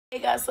Hey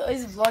guys, so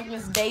it's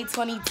Vlogmas day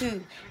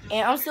 22,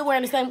 and I'm still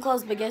wearing the same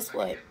clothes, but guess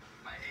what?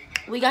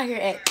 We got here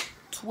at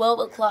 12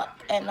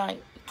 o'clock at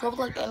night. 12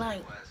 o'clock at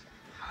night.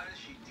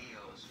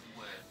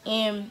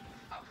 And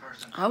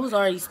I was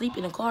already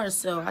sleeping in the car,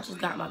 so I just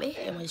got in my bed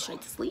and went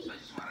straight to sleep.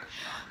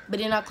 But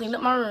then I cleaned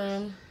up my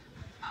room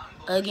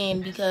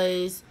again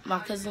because my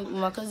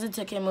cousin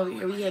took him over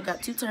here. We had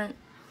got 2 turns.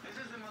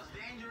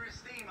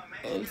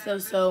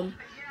 And so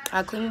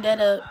I cleaned that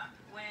up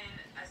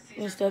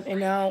and stuff, and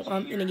now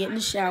I'm gonna get in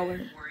the shower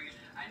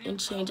and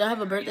change. I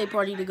have a birthday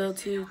party to go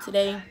to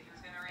today.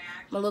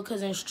 My little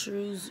cousin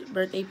True's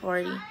birthday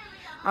party.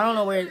 I don't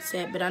know where it's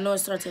at, but I know it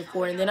starts at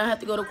 4, and then I have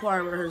to go to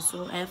choir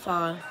rehearsal at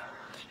 5,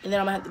 and then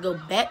I'm gonna have to go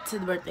back to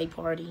the birthday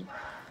party.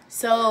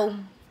 So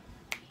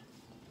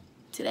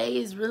today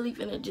is really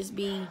gonna just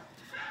be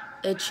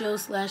a chill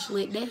 /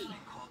 lit day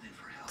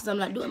because I'm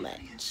not doing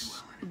much.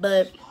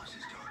 But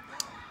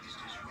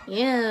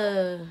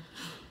yeah.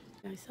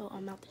 So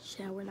I'm out the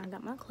shower and I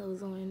got my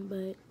clothes on,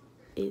 but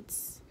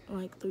it's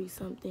like 3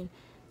 something,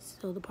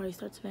 so the party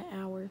starts in an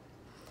hour.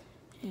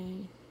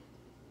 And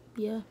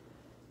yeah,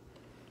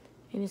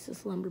 and it's a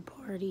slumber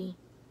party.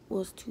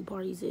 Well, it's 2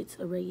 parties. It's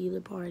a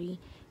regular party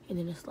and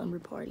then a slumber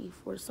party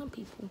for some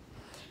people.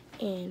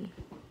 And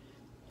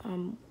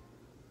I'm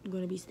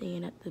gonna be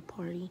staying at the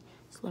party,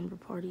 slumber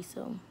party.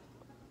 So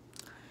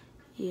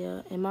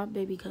yeah, and my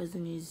baby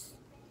cousin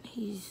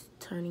he's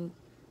turning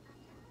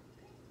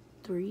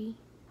 3.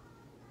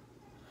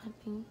 I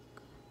think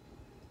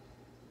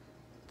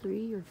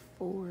 3 or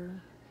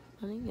 4.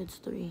 I think it's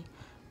 3,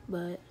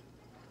 but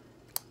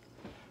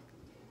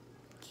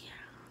yeah.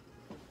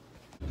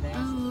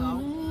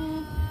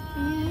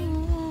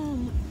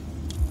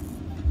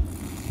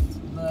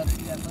 Butter,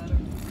 you got butter?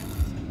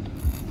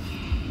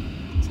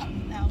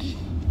 Talking about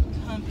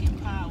pumpkin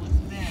pie was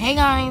better. Hey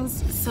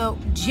guys, so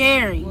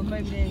Jerry. Well,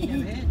 maybe they ain't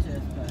never had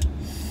just,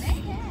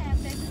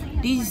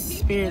 but These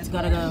spirits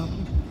gotta go.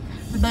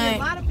 But a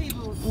lot of people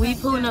we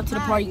pulling up to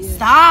the party.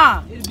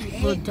 Stop!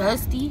 Little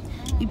Dusty.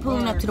 We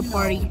pulling up to the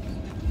party.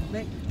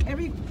 A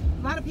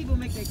lot of people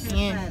make their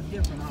Christmas pies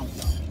different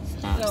also.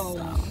 So,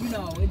 you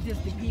know, it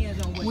just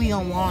depends on what we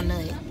on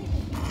walnut.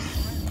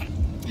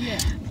 Yeah.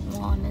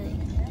 Walnut.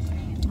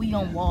 We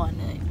on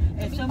walnut.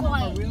 And some of them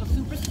are real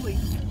super sweet.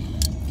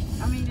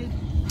 I mean,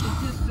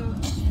 it's just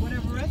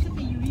whatever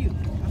recipe you use.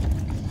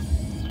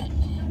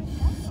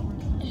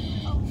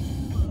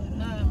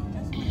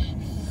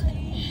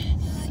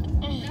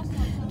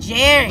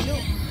 Jerry. You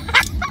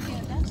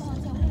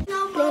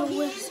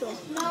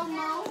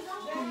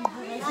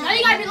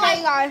gotta be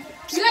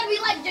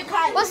like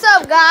Jakai. What's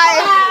up,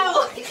 guys?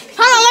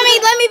 Hold on,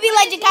 let me be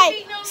like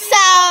Jakai.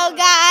 So,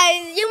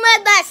 guys, you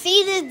must not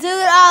see this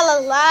dude all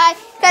along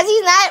because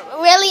he's not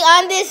really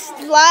on this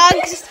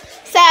vlog.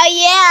 So,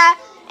 yeah.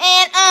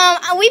 And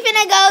we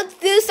finna go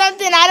do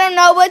something. I don't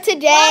know what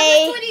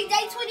today.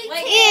 Day 22.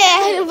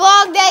 Yeah,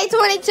 vlog day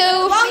 22.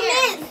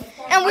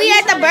 And we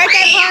at the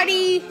birthday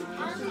party.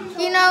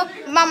 You know,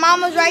 my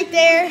mama's right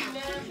there.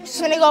 Just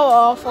gonna go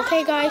off,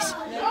 okay, guys?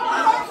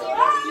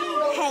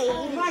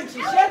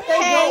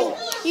 Hey,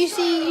 you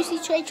see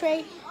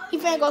Trey? He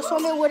finna go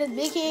swimming with his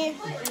big head.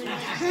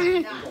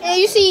 And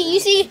you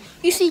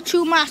see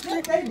True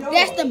Master.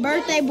 That's the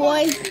birthday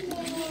boy.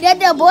 That's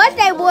the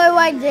birthday boy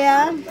right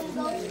there.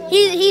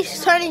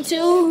 He's turning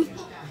 2,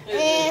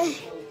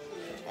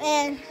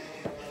 and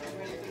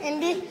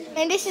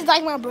this is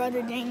like my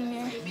brother dang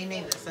there. Me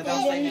neither, so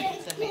don't say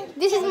that.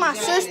 This is my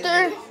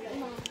sister.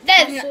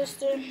 That's my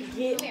sister.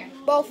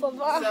 Both of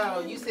us.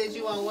 So, you said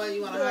you want what?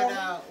 You want a hot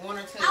dog? 1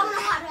 or 2? I want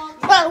a hot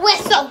dog. But we're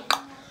so.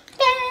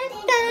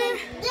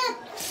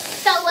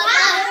 So what?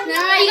 No,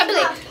 you gotta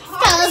believe.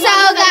 So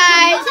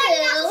guys,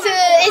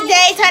 it's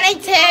day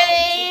 22.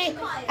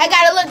 I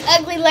gotta look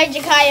ugly like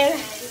Jakaya.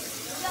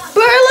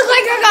 But it look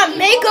like I got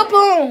makeup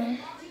on.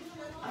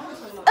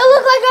 It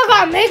look like I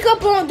got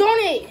makeup on,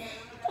 don't it?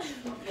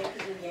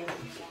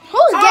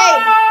 Who's gay?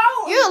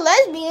 You're a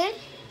lesbian.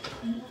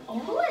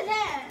 Who is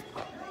that?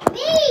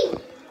 Me.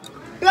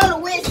 Blow the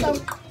whistle.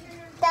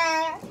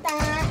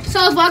 So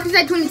it's Vlogmas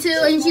day 22,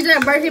 and she's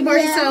at a birthday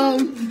party, so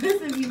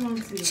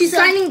she's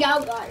signing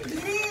out, guys.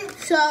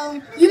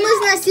 So you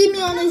must not see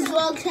me on this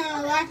vlog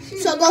channel, right?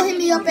 So go hit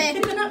me up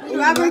at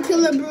Robert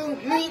Killer Brew.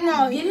 RK.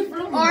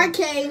 RK.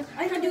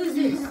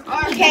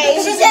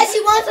 She said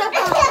she wants her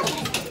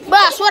phone. But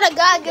I swear to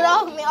God, get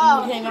off me.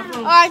 Oh.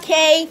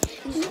 RK.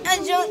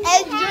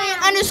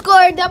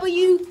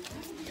 _W.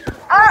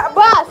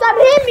 Bro, stop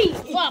hitting me.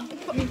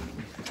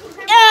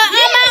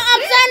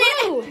 I'm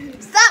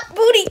signing. Stop,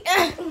 booty.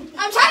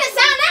 I'm trying to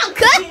sound out,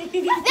 cut.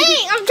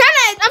 Dang, I'm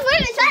trying to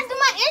do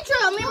my intro.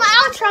 I mean my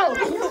outro.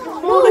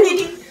 Booty.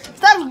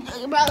 Stop,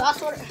 brother. I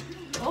swear.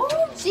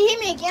 She hit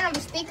me again. I'm a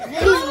sticker.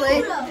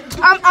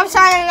 I'm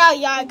signing out,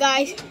 y'all,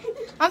 guys.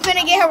 I'm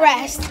finna get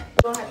harassed.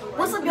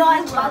 What's up, y'all?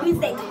 It's Robbie.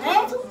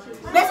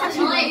 That's how she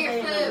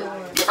like.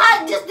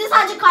 This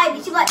how Jakai be.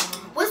 She like,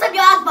 what's up,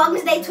 y'all? It's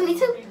Vlogmas day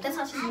 22. That's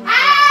how she be.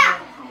 Ah!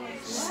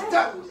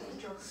 Stop.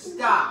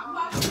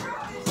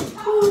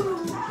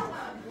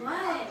 What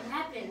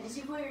happened? Did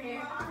she pull your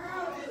hair?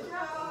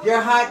 Your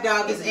hot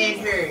dog is in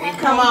here. And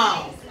come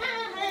on.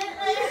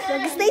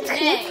 Stay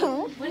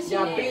tuned.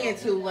 Y'all being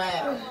too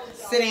loud.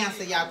 Sit down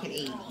so y'all can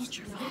eat.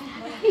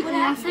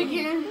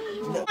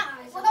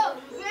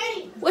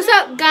 What's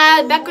up,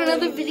 guys? Back with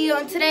another video,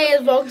 and today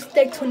is VLOGMAS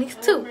Day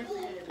 22.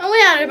 And we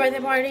had a birthday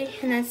party,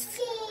 and that's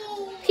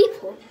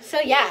people. So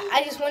yeah,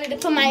 I just wanted to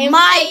put my info.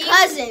 My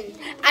cousin.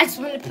 I just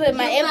wanted to put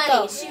my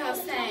info.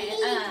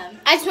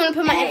 I just want to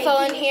put my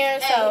info in here.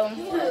 So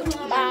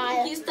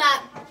bye. You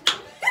stop.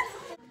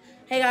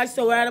 Hey guys,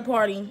 so we're at a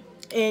party,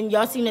 and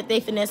y'all seen that they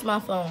finessed my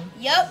phone,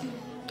 Yep.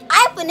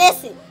 I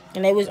finesse it.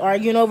 and they was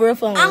arguing over a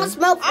phone. I'm a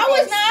smoke. I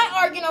was not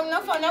arguing over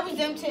no phone. That was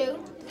them too.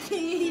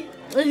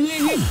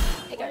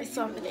 Hey guys,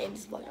 so I'm gonna end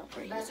this vlog out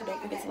for you. So don't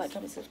forget to like,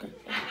 comment, subscribe.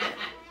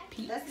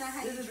 Peace.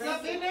 Is there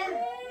stuff in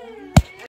there?